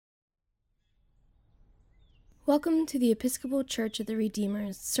Welcome to the Episcopal Church of the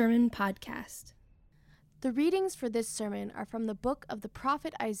Redeemer's Sermon Podcast. The readings for this sermon are from the book of the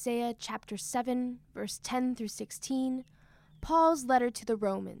prophet Isaiah, chapter 7, verse 10 through 16, Paul's letter to the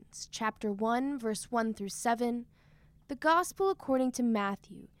Romans, chapter 1, verse 1 through 7, the Gospel according to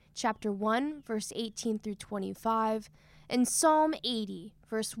Matthew, chapter 1, verse 18 through 25, and Psalm 80,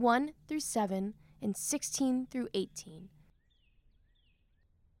 verse 1 through 7, and 16 through 18.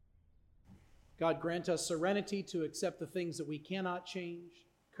 God grant us serenity to accept the things that we cannot change,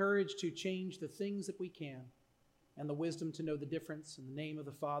 courage to change the things that we can, and the wisdom to know the difference. In the name of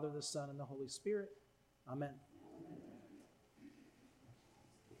the Father, the Son, and the Holy Spirit. Amen.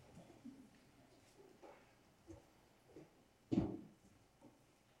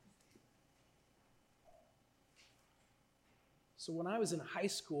 So when I was in high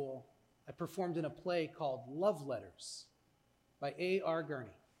school, I performed in a play called Love Letters by A.R. Gurney.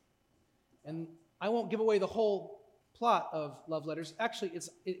 And I won't give away the whole plot of Love Letters. Actually,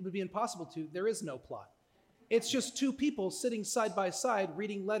 it would be impossible to. There is no plot. It's just two people sitting side by side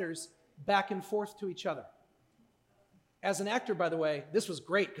reading letters back and forth to each other. As an actor, by the way, this was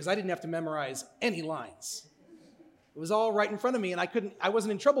great because I didn't have to memorize any lines. It was all right in front of me, and I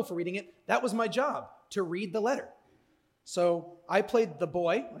wasn't in trouble for reading it. That was my job, to read the letter. So I played the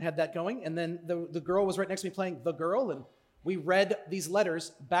boy, I had that going, and then the girl was right next to me playing the girl, and we read these letters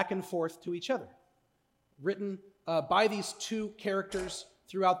back and forth to each other, written by these two characters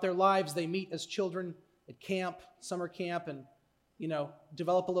throughout their lives. They meet as children at camp, summer camp, and,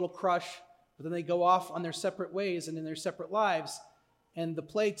 develop a little crush, but then they go off on their separate ways and in their separate lives, and the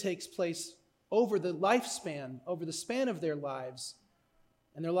play takes place over the lifespan, over the span of their lives,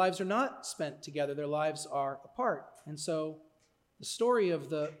 and their lives are not spent together, their lives are apart. And so the story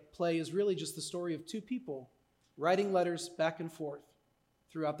of the play is really just the story of two people writing letters back and forth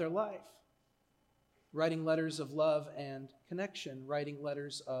throughout their life, writing letters of love and connection, writing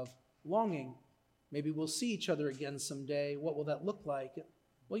letters of longing. Maybe we'll see each other again someday. What will that look like?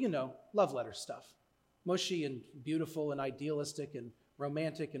 Well, love letter stuff. Mushy and beautiful and idealistic and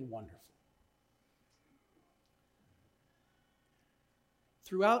romantic and wonderful.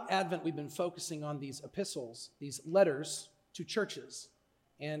 Throughout Advent, we've been focusing on these epistles, these letters to churches.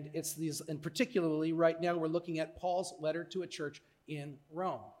 And it's these, and particularly right now, we're looking at Paul's letter to a church in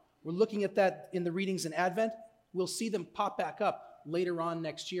Rome. We're looking at that in the readings in Advent. We'll see them pop back up later on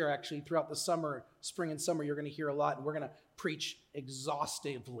next year, actually, throughout the summer, spring and summer. You're going to hear a lot, and we're going to preach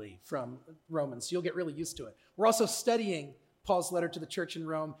exhaustively from Romans. So you'll get really used to it. We're also studying Paul's letter to the church in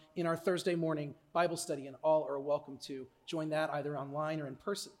Rome in our Thursday morning Bible study, and all are welcome to join that either online or in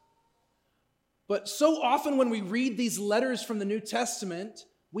person. But so often when we read these letters from the New Testament,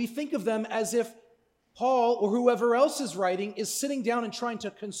 we think of them as if Paul or whoever else is writing is sitting down and trying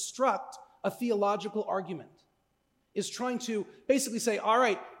to construct a theological argument, is trying to basically say, all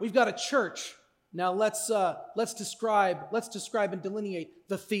right, we've got a church. Now let's describe and delineate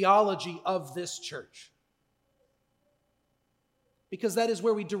the theology of this church. Because that is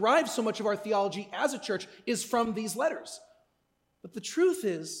where we derive so much of our theology as a church, is from these letters. But the truth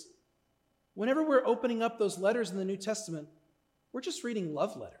is, whenever we're opening up those letters in the New Testament, we're just reading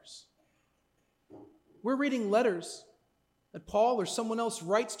love letters. We're reading letters that Paul or someone else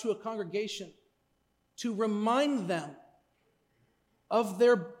writes to a congregation to remind them of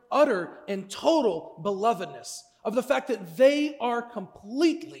their utter and total belovedness, of the fact that they are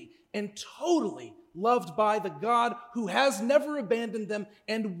completely and totally loved by the God who has never abandoned them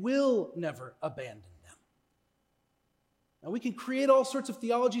and will never abandon them. Now, we can create all sorts of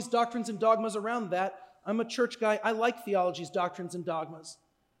theologies, doctrines, and dogmas around that. I'm a church guy. I like theologies, doctrines, and dogmas.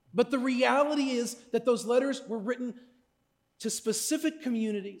 But the reality is that those letters were written to specific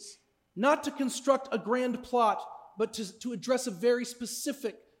communities, not to construct a grand plot, but to address a very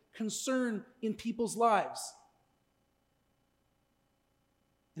specific concern in people's lives.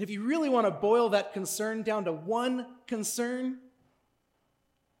 And if you really want to boil that concern down to one concern,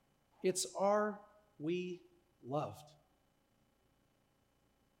 it's, are we loved?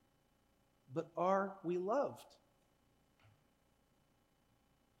 But are we loved?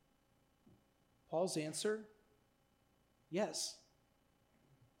 Paul's answer, yes.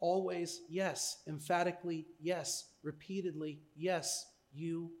 Always yes. Emphatically yes. Repeatedly yes.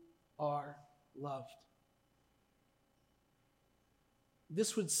 You are loved.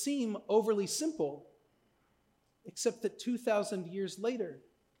 This would seem overly simple, except that 2,000 years later,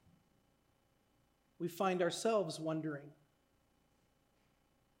 we find ourselves wondering,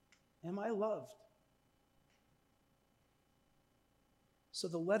 am I loved? So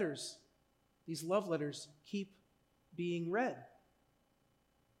the letters, these love letters, keep being read.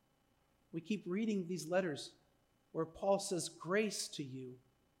 We keep reading these letters where Paul says, grace to you,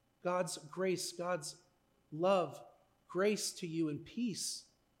 God's grace, God's love, grace to you and peace.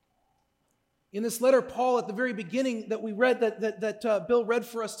 In this letter, Paul, at the very beginning that we read, that Bill read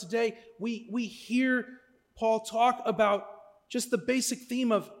for us today, we hear Paul talk about just the basic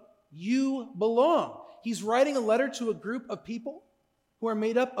theme of you belong. He's writing a letter to a group of people who are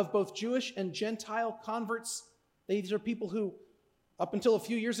made up of both Jewish and Gentile converts. These are people who, up until a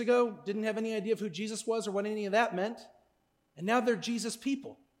few years ago, didn't have any idea of who Jesus was or what any of that meant. And now they're Jesus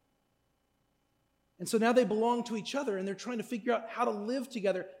people. And so now they belong to each other, and they're trying to figure out how to live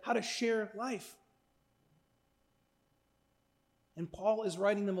together, how to share life. And Paul is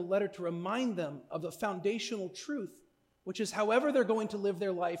writing them a letter to remind them of the foundational truth, which is however they're going to live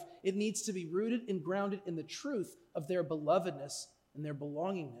their life, it needs to be rooted and grounded in the truth of their belovedness and their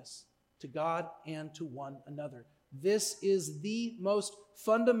belongingness to God and to one another. This is the most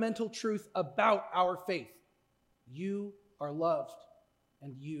fundamental truth about our faith. You are loved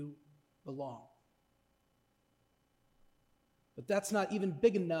and you belong. But that's not even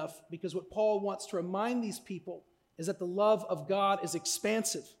big enough, because what Paul wants to remind these people is that the love of God is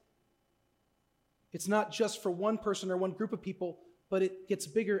expansive. It's not just for one person or one group of people, but it gets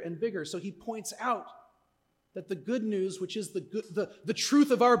bigger and bigger. So he points out that the good news, which is the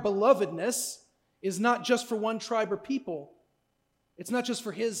truth of our belovedness, is not just for one tribe or people. It's not just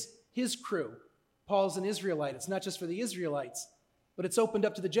for his crew. Paul's an Israelite. It's not just for the Israelites, but it's opened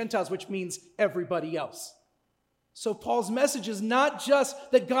up to the Gentiles, which means everybody else. So Paul's message is not just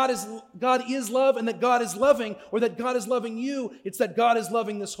that God is love and that God is loving, or that God is loving you. It's that God is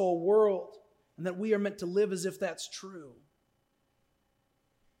loving this whole world, and that we are meant to live as if that's true.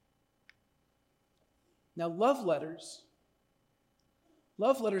 Now, love letters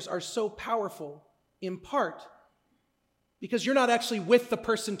are so powerful in part because you're not actually with the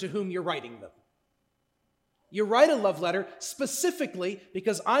person to whom you're writing them. You write a love letter specifically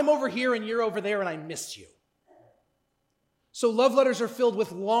because I'm over here and you're over there and I miss you. So love letters are filled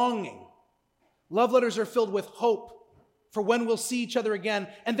with longing. Love letters are filled with hope for when we'll see each other again.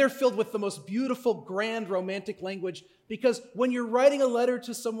 And they're filled with the most beautiful, grand, romantic language, because when you're writing a letter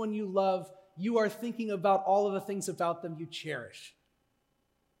to someone you love, you are thinking about all of the things about them you cherish.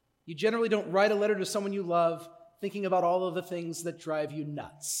 You generally don't write a letter to someone you love thinking about all of the things that drive you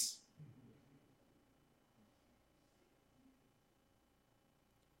nuts.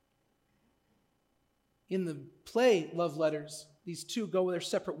 In the play Love Letters, these two go their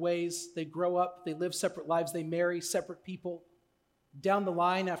separate ways. They grow up, they live separate lives, they marry separate people. Down the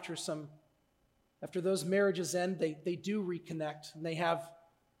line, after those marriages end, they do reconnect, and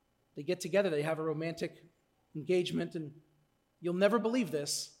they get together, they have a romantic engagement, and you'll never believe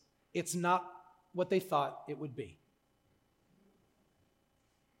this. It's not what they thought it would be.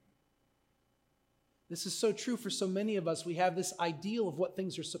 This is so true for so many of us. We have this ideal of what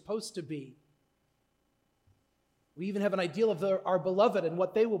things are supposed to be. We even have an ideal of our beloved and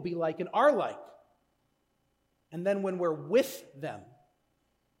what they will be like and are like. And then when we're with them,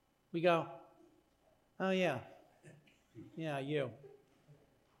 we go, oh yeah, you.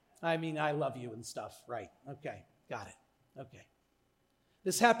 I mean, I love you and stuff, right? Okay, got it, okay.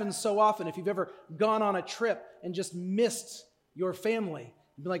 This happens so often. If you've ever gone on a trip and just missed your family,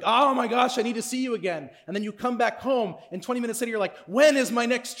 you'd be like, oh my gosh, I need to see you again. And then you come back home, and 20 minutes later, you're like, when is my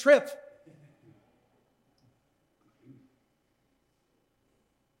next trip?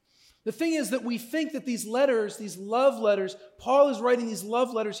 The thing is that we think that these letters, these love letters, Paul is writing these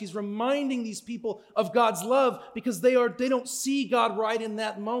love letters, he's reminding these people of God's love because they don't see God right in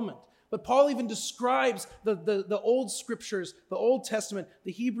that moment. But Paul even describes the old scriptures, the Old Testament,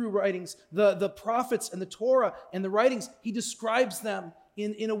 the Hebrew writings, the prophets and the Torah and the writings. He describes them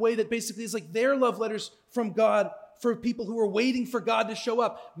in a way that basically is like their love letters from God for people who are waiting for God to show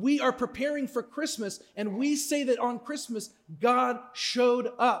up. We are preparing for Christmas, and we say that on Christmas, God showed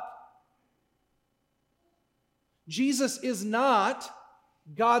up. Jesus is not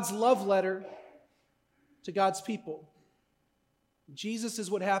God's love letter to God's people. Jesus is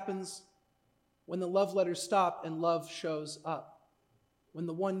what happens when the love letters stop and love shows up. When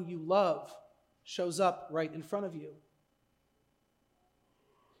the one you love shows up right in front of you.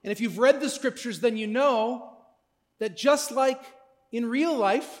 And if you've read the scriptures, then you know that just like in real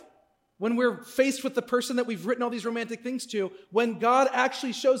life, when we're faced with the person that we've written all these romantic things to, when God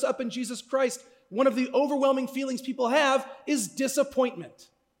actually shows up in Jesus Christ, one of the overwhelming feelings people have is disappointment.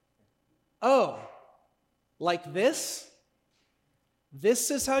 Oh, like this?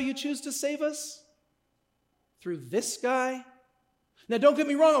 This is how you choose to save us? Through this guy? Now, don't get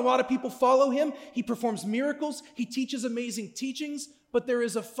me wrong, a lot of people follow him. He performs miracles. He teaches amazing teachings. But there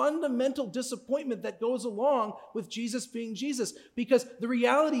is a fundamental disappointment that goes along with Jesus being Jesus, because the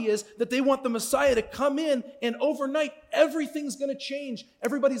reality is that they want the Messiah to come in and overnight everything's going to change.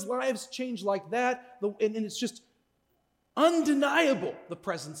 Everybody's lives change like that. And it's just undeniable, the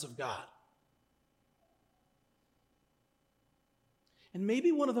presence of God. And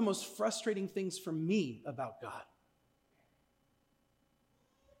maybe one of the most frustrating things for me about God,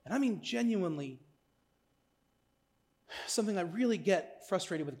 and I mean genuinely, something I really get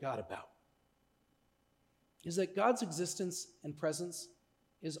frustrated with God about, is that God's existence and presence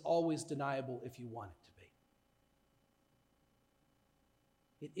is always deniable if you want it to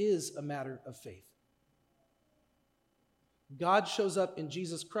be. It is a matter of faith. God shows up in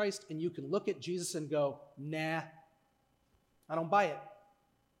Jesus Christ, and you can look at Jesus and go, nah, I don't buy it.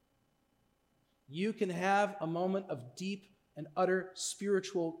 You can have a moment of deep and utter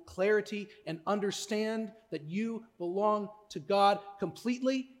spiritual clarity and understand that you belong to God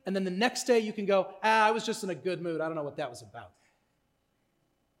completely, and then the next day you can go, I was just in a good mood. I don't know what that was about.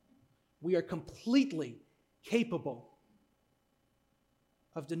 We are completely capable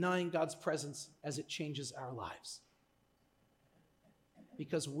of denying God's presence as it changes our lives,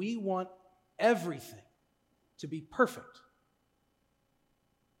 because we want everything to be perfect.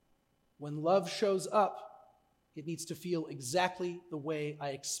 When love shows up, it needs to feel exactly the way I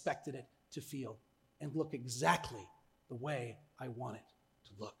expected it to feel and look exactly the way I want it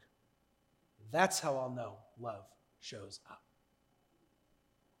to look. That's how I'll know love shows up.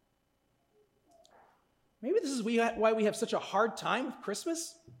 Maybe this is why we have such a hard time with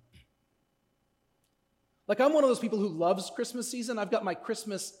Christmas. Like, I'm one of those people who loves Christmas season. I've got my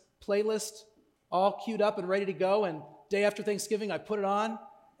Christmas playlist all queued up and ready to go, and day after Thanksgiving, I put it on,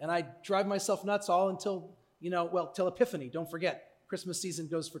 and I drive myself nuts all until till Epiphany. Don't forget, Christmas season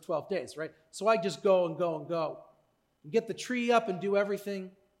goes for 12 days, right? So I just go and go and go and get the tree up and do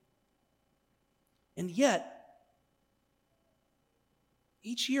everything. And yet,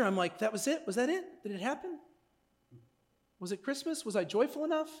 each year I'm like, that was it? Was that it? Did it happen? Was it Christmas? Was I joyful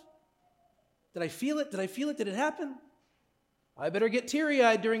enough? Did I feel it? Did I feel it? Did it happen? I better get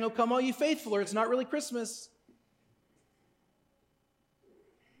teary-eyed during O Come All Ye Faithful, or it's not really Christmas.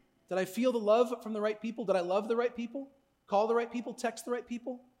 Did I feel the love from the right people? Did I love the right people? Call the right people? Text the right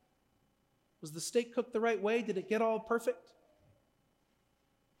people? Was the steak cooked the right way? Did it get all perfect?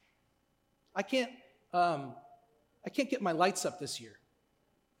 I can't get my lights up this year.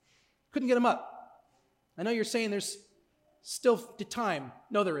 Couldn't get them up. I know you're saying there's still time.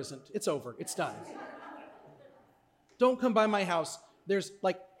 No, there isn't. It's over. It's done. Don't come by my house.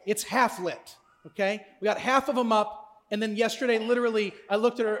 It's half lit, okay? We got half of them up. And then yesterday, literally, I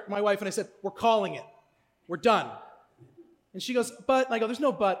looked at my wife and I said, we're calling it. We're done. And she goes, but? And I go, there's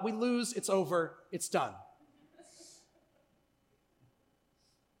no but. We lose. It's over. It's done.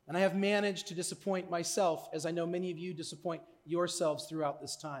 And I have managed to disappoint myself, as I know many of you disappoint yourselves throughout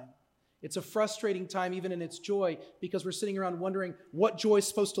this time. It's a frustrating time, even in its joy, because we're sitting around wondering what joy is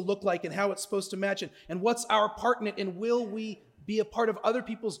supposed to look like and how it's supposed to match it, and what's our part in it, and will we be a part of other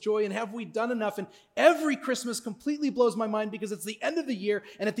people's joy, and have we done enough? And every Christmas completely blows my mind, because it's the end of the year,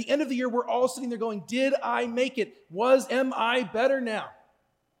 and at the end of the year, we're all sitting there going, did I make it? Am I better now?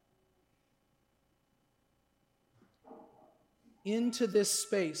 Into this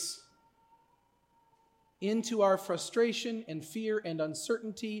space, into our frustration and fear and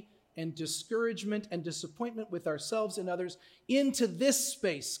uncertainty and discouragement and disappointment with ourselves and others, into this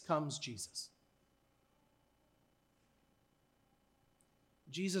space comes Jesus.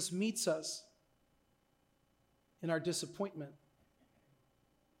 Jesus meets us in our disappointment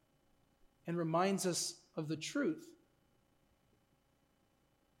and reminds us of the truth.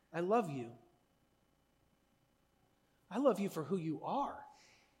 I love you. I love you for who you are.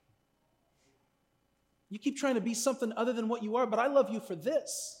 You keep trying to be something other than what you are, but I love you for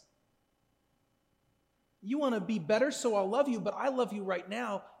this. You want to be better, so I'll love you, but I love you right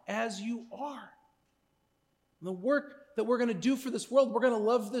now as you are. And the work that we're going to do for this world, we're going to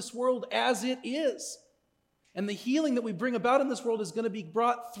love this world as it is. And the healing that we bring about in this world is going to be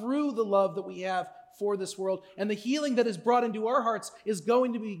brought through the love that we have for this world. And the healing that is brought into our hearts is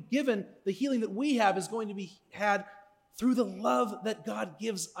going to be given, the healing that we have is going to be had through the love that God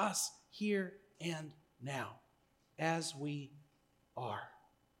gives us here and now, as we are.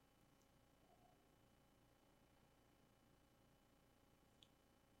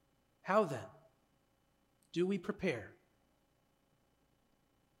 How then do we prepare?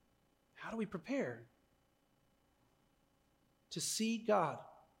 How do we prepare to see God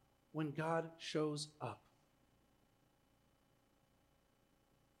when God shows up?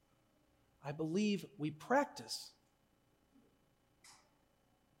 I believe we practice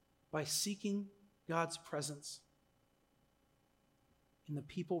by seeking God's presence in the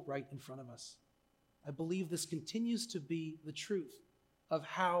people right in front of us. I believe this continues to be the truth of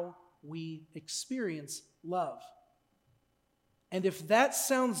how we experience love. And if that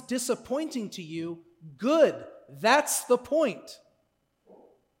sounds disappointing to you, good. That's the point.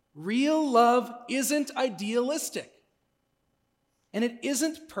 Real love isn't idealistic, and it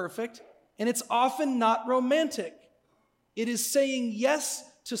isn't perfect, and it's often not romantic. It is saying yes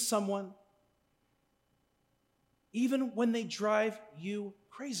to someone even when they drive you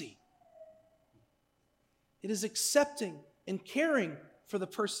crazy. It is accepting and caring for the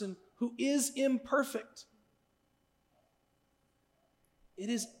person who is imperfect. It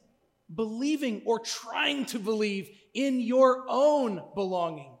is believing or trying to believe in your own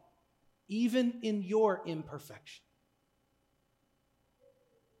belonging, even in your imperfection.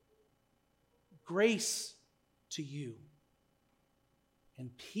 Grace to you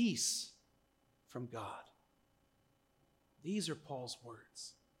and peace from God. These are Paul's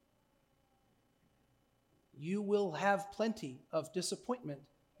words. You will have plenty of disappointment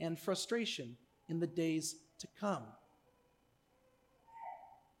and frustration in the days to come.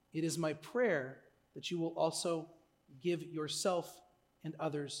 It is my prayer that you will also give yourself and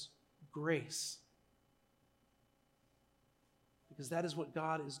others grace, because that is what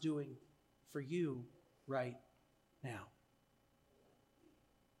God is doing for you right now.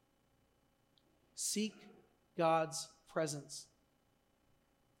 Seek God's presence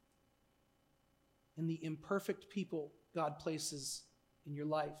in the imperfect people God places in your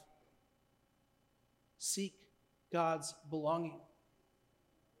life. Seek God's belonging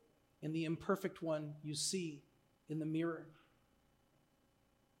in the imperfect one you see in the mirror.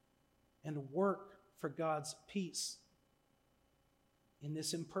 And work for God's peace in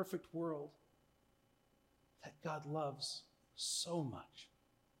this imperfect world that God loves so much.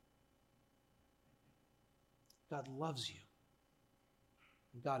 God loves you,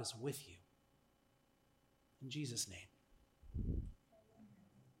 and God is with you. In Jesus' name.